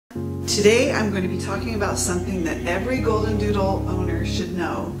Today I'm going to be talking about something that every Goldendoodle owner should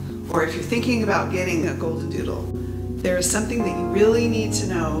know, or if you're thinking about getting a Goldendoodle, there is something that you really need to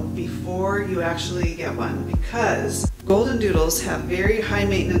know before you actually get one, because Goldendoodles have very high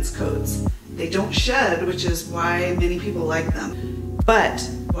maintenance coats. They don't shed, which is why many people like them. But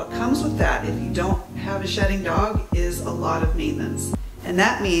what comes with that, if you don't have a shedding dog, is a lot of maintenance. And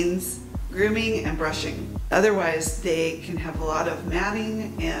that means grooming and brushing. Otherwise, they can have a lot of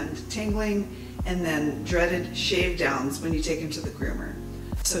matting and tangling and then dreaded shave downs when you take them to the groomer.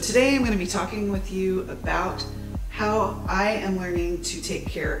 So today I'm going to be talking with you about how I am learning to take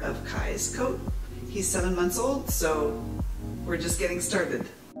care of Kai's coat. He's 7 months old, so we're just getting started.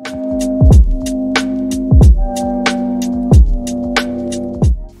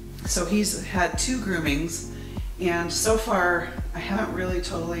 So he's had 2 groomings, and so far I haven't really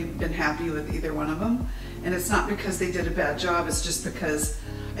totally been happy with either one of them. And it's not because they did a bad job, it's just because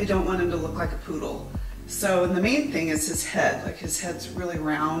I don't want him to look like a poodle. So the main thing is his head. Like, his head's really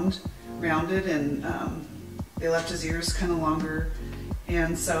rounded, and they left his ears kind of longer.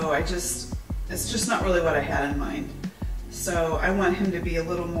 And so it's just not really what I had in mind. So I want him to be a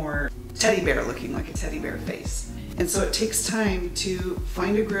little more teddy bear looking, like a teddy bear face. And so it takes time to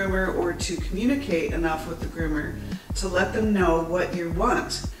find a groomer or to communicate enough with the groomer to let them know what you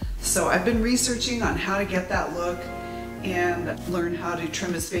want. So I've been researching on how to get that look and learn how to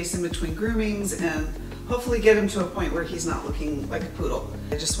trim his face in between groomings and hopefully get him to a point where he's not looking like a poodle.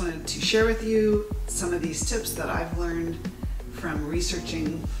 I just wanted to share with you some of these tips that I've learned from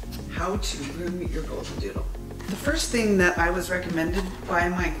researching how to groom your Goldendoodle. The first thing that I was recommended by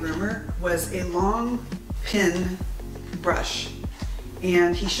my groomer was a long pin brush.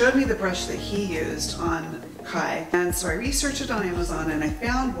 And he showed me the brush that he used on Kai, and so I researched it on Amazon and I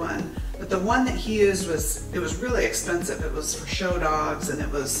found one, but the one that he used was really expensive. It was for show dogs, and it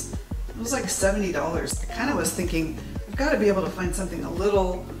was like $70. I kind of was thinking, I've got to be able to find something a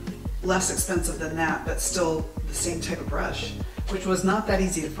little less expensive than that, but still the same type of brush, which was not that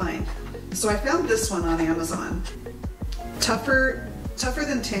easy to find. So I found this one on Amazon. Tougher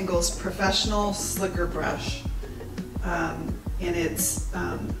Than Tangle's Professional Slicker Brush. And it's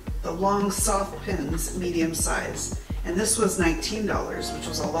the long soft pins, medium size. And this was $19, which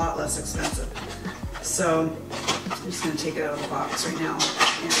was a lot less expensive. So I'm just going to take it out of the box right now. And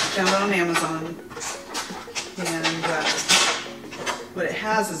I found it on Amazon. And what it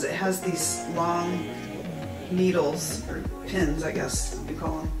has is it has these long needles, or pins, I guess you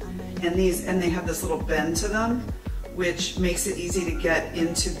call them. And they have this little bend to them, which makes it easy to get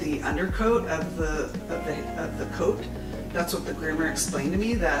into the undercoat of the coat. That's what the groomer explained to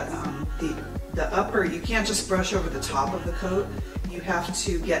me, that the upper, you can't just brush over the top of the coat. You have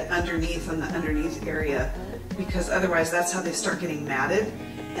to get underneath on the underneath area, because otherwise that's how they start getting matted,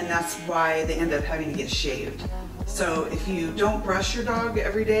 and that's why they end up having to get shaved. So if you don't brush your dog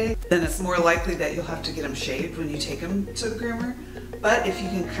every day, then it's more likely that you'll have to get him shaved when you take him to the groomer. But if you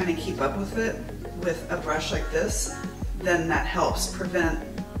can kind of keep up with it with a brush like this, then that helps prevent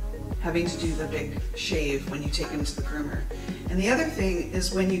having to do the big shave when you take him to the groomer. And the other thing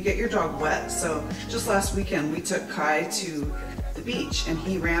is when you get your dog wet. So just last weekend we took Kai to the beach and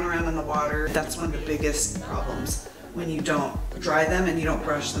he ran around in the water. That's one of the biggest problems, when you don't dry them and you don't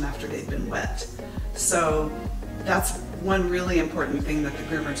brush them after they've been wet. So that's one really important thing that the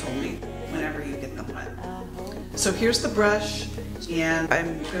groomer told me whenever you get them wet. So here's the brush, and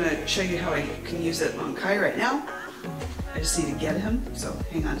I'm going to show you how I can use it on Kai right now. I just need to get him, so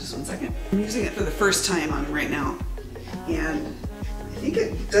hang on just one second. I'm using it for the first time on him right now, and I think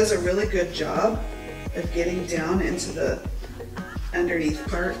it does a really good job of getting down into the underneath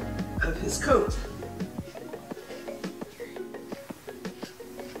part of his coat.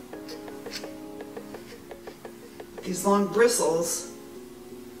 These long bristles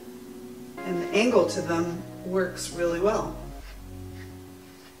and the angle to them works really well.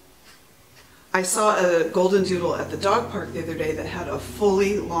 I saw a Goldendoodle at the dog park the other day that had a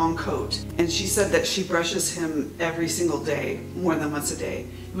fully long coat, and she said that she brushes him every single day, more than once a day.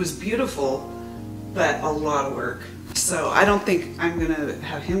 It was beautiful, but a lot of work. So I don't think I'm gonna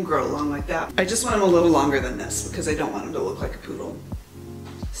have him grow long like that. I just want him a little longer than this because I don't want him to look like a poodle.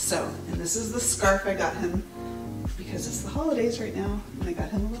 So, and this is the scarf I got him because it's the holidays right now, and I got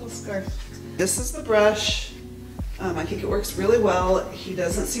him a little scarf. This is the brush. I think it works really well. He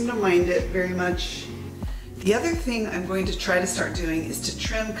doesn't seem to mind it very much. The other thing I'm going to try to start doing is to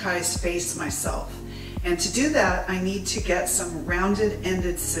trim Kai's face myself. And to do that, I need to get some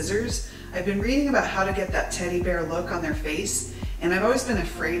rounded-ended scissors. I've been reading about how to get that teddy bear look on their face, and I've always been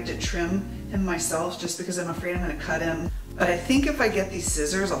afraid to trim him myself just because I'm afraid I'm going to cut him But I think if I get these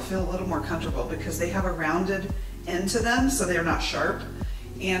scissors, I'll feel a little more comfortable because they have a rounded end to them, so they're not sharp.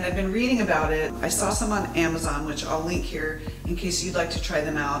 And I've been reading about it. I saw some on Amazon, which I'll link here in case you'd like to try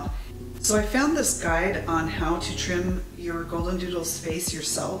them out. So I found this guide on how to trim your goldendoodle's face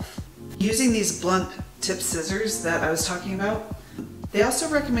yourself using these blunt tip scissors that I was talking about. They also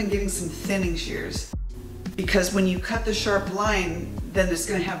recommend getting some thinning shears because when you cut the sharp line, then it's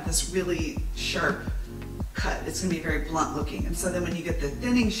going to have this really sharp cut. It's going to be very blunt looking. And so then when you get the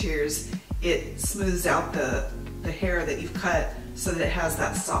thinning shears, it smooths out the hair that you've cut so that it has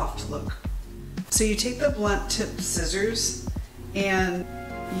that soft look. So you take the blunt tip scissors and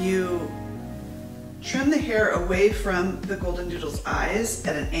you trim the hair away from the goldendoodle's eyes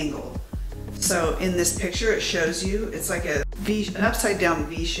at an angle. So in this picture it shows you, it's like an upside down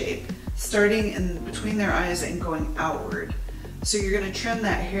V shape, starting in between their eyes and going outward. So you're going to trim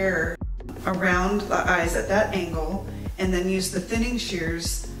that hair around the eyes at that angle and then use the thinning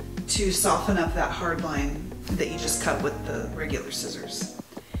shears to soften up that hard line that you just cut with the regular scissors.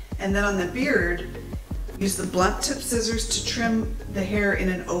 And then on the beard, use the blunt tip scissors to trim the hair in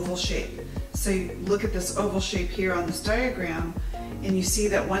an oval shape. So you look at this oval shape here on this diagram, and you see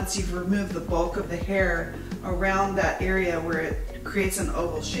that once you've removed the bulk of the hair around that area where it creates an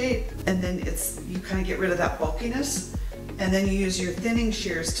oval shape, and then you kind of get rid of that bulkiness, and then you use your thinning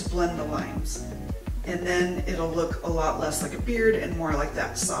shears to blend the lines. And then it'll look a lot less like a beard and more like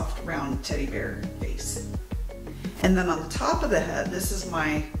that soft, round teddy bear face. And then on the top of the head, this is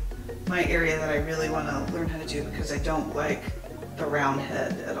my area that I really want to learn how to do because I don't like the round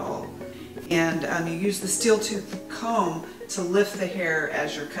head at all. And you use the steel tooth comb to lift the hair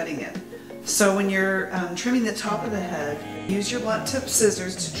as you're cutting it. So when you're trimming the top of the head, use your blunt tip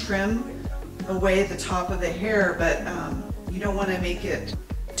scissors to trim away the top of the hair, but you don't want to make it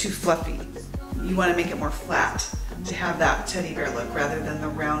too fluffy. You want to make it more flat to have that teddy bear look rather than the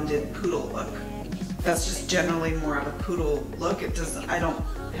rounded poodle look. That's just generally more of a poodle look. I don't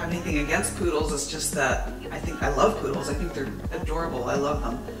have anything against poodles, it's just that I love poodles. I think they're adorable, I love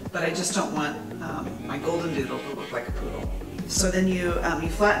them. But I just don't want my goldendoodle to look like a poodle. So then you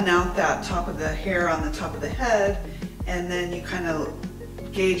flatten out that top of the hair on the top of the head, and then you kind of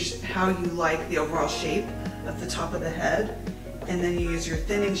gauge how you like the overall shape of the top of the head, and then you use your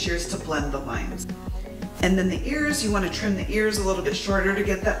thinning shears to blend the lines. And then the ears, you want to trim the ears a little bit shorter to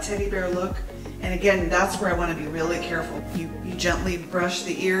get that teddy bear look. And again, that's where I want to be really careful. You gently brush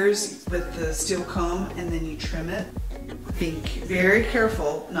the ears with the steel comb and then you trim it. Being very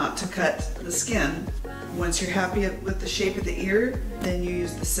careful not to cut the skin. Once you're happy with the shape of the ear, then you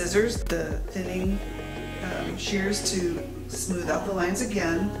use the scissors, the thinning shears to smooth out the lines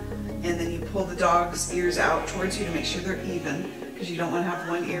again. And then you pull the dog's ears out towards you to make sure they're even because you don't want to have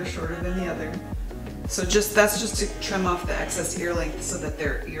one ear shorter than the other. So that's just to trim off the excess ear length so that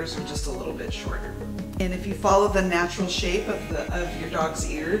their ears are just a little bit shorter. And if you follow the natural shape of your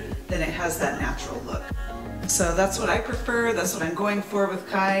dog's ear, then it has that natural look. So that's what I prefer, that's what I'm going for with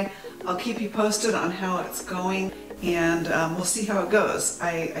Kai. I'll keep you posted on how it's going, and we'll see how it goes.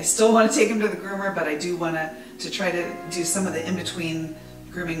 I still want to take him to the groomer, but I do want to try to do some of the in-between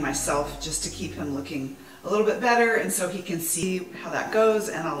grooming myself just to keep him looking a little bit better and so he can see how that goes,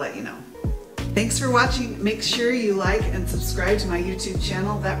 and I'll let you know. Thanks for watching. Make sure you like and subscribe to my YouTube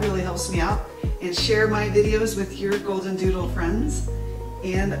channel. That really helps me out. And share my videos with your goldendoodle friends.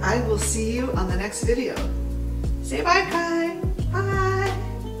 And I will see you on the next video. Say bye, Kai!